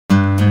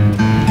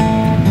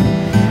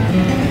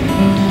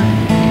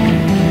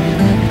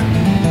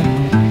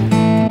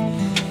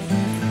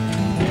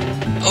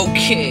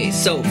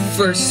So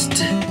first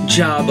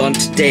job on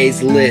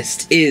today's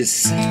list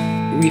is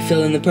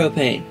refilling the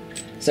propane.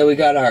 So we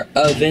got our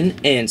oven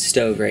and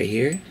stove right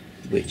here,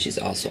 which is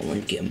also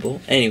on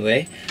gimbal.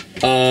 Anyway,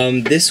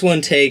 this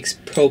one takes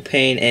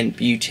propane and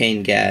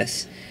butane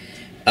gas.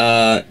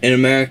 In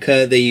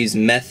America, they use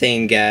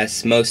methane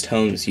gas. Most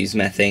homes use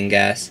methane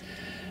gas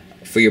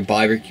for your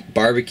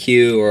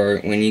barbecue or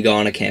when you go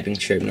on a camping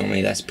trip.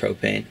 Normally that's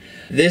propane.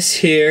 This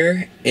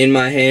here in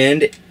my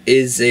hand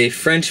is a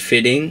French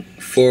fitting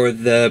for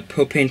the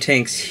propane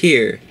tanks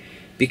here,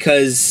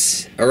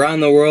 because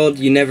around the world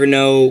you never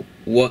know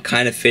what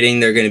kind of fitting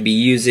they're going to be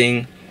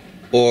using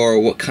or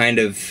what kind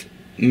of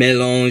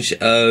melange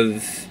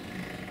of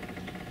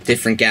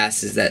different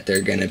gases that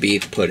they're going to be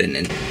putting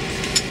in.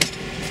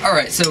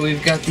 Alright, so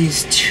we've got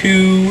these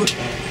two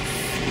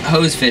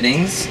hose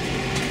fittings.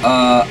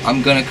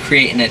 I'm going to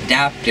create an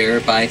adapter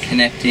by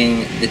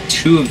connecting the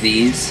two of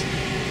these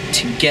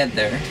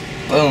together.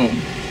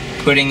 Boom.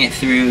 Putting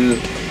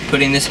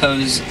this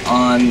hose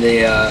on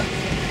the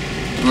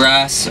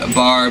brass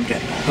barbed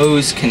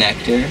hose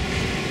connector,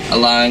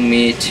 allowing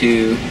me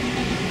to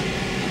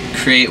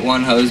create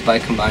one hose by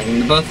combining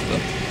the both of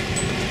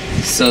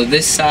them. So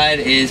this side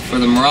is for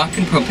the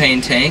Moroccan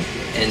propane tank,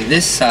 and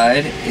this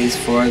side is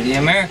for the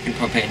American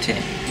propane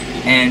tank,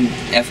 and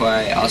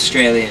FYI,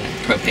 Australian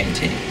propane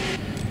tank.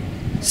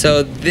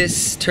 So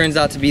this turns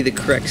out to be the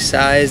correct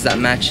size that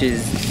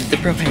matches the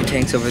propane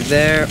tanks over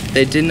there.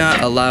 They did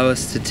not allow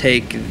us to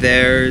take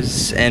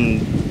theirs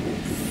and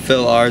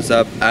fill ours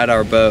up at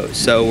our boat,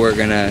 so we're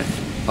gonna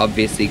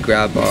obviously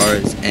grab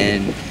ours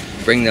and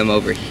bring them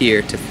over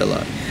here to fill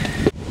up.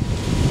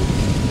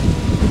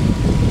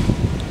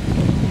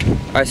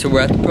 Alright, so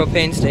we're at the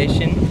propane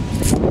station.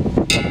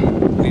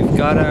 We've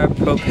got our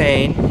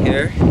propane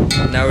here.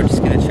 Now we're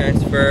just gonna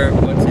transfer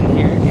what's in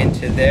here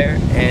into there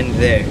and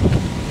there.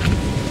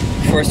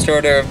 First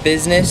order of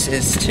business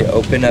is to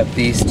open up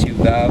these two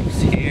valves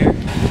here.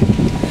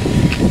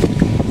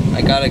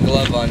 I got a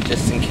glove on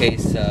just in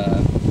case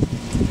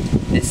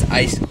this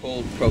ice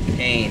cold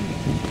propane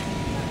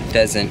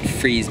doesn't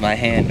freeze my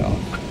hand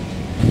off.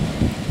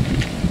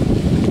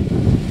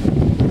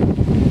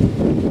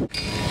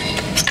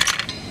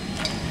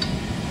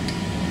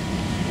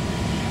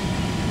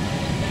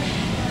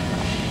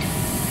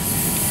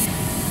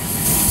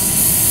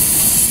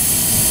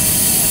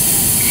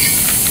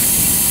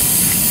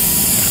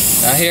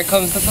 Now here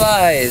comes the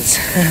flies.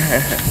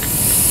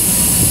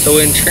 So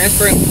when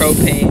transferring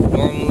propane,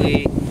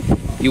 normally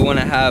you want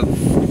to have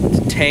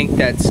the tank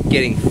that's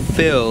getting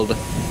filled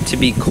to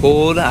be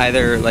cold,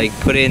 either like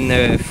put it in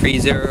the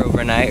freezer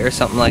overnight or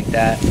something like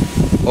that,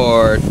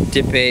 or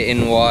dip it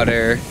in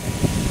water,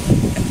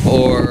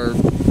 or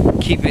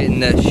keep it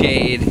in the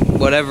shade,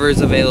 whatever is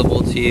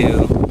available to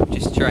you.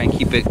 Just try and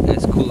keep it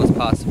as cool as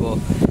possible.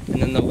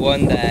 And then the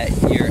one that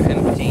you're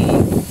emptying,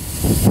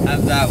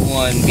 have that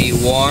one be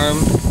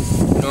warm.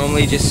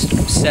 Normally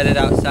just set it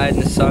outside in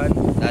the sun.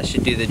 That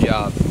should do the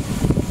job.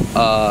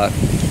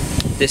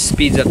 This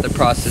speeds up the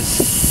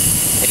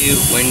process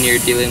when you're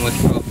dealing with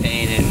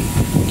propane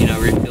and, you know,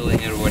 refilling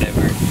it or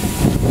whatever.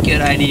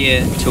 Good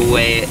idea to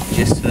weigh it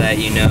just so that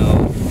you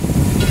know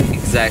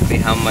exactly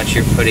how much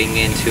you're putting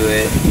into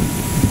it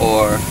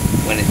or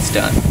when it's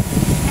done.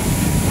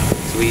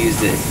 So we use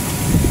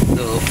this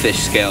little fish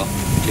scale.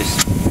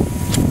 Just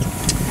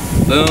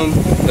boom,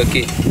 hook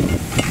it.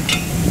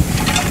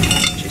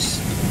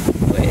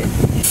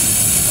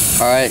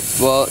 Alright,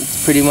 well,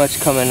 it's pretty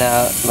much coming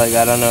out. Like,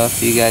 I don't know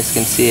if you guys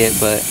can see it,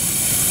 but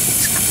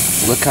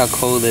look how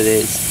cold it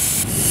is.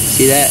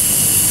 See that?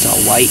 It's all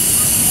white.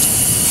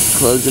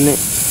 Closing it.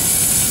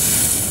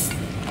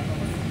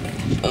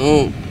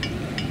 Boom.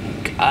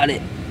 Got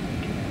it.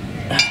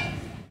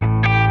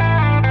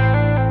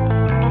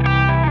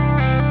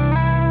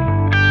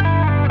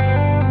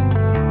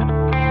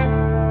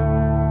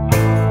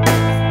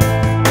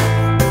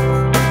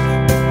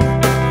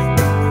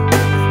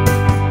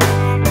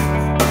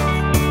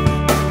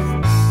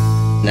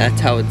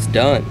 That's how it's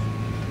done.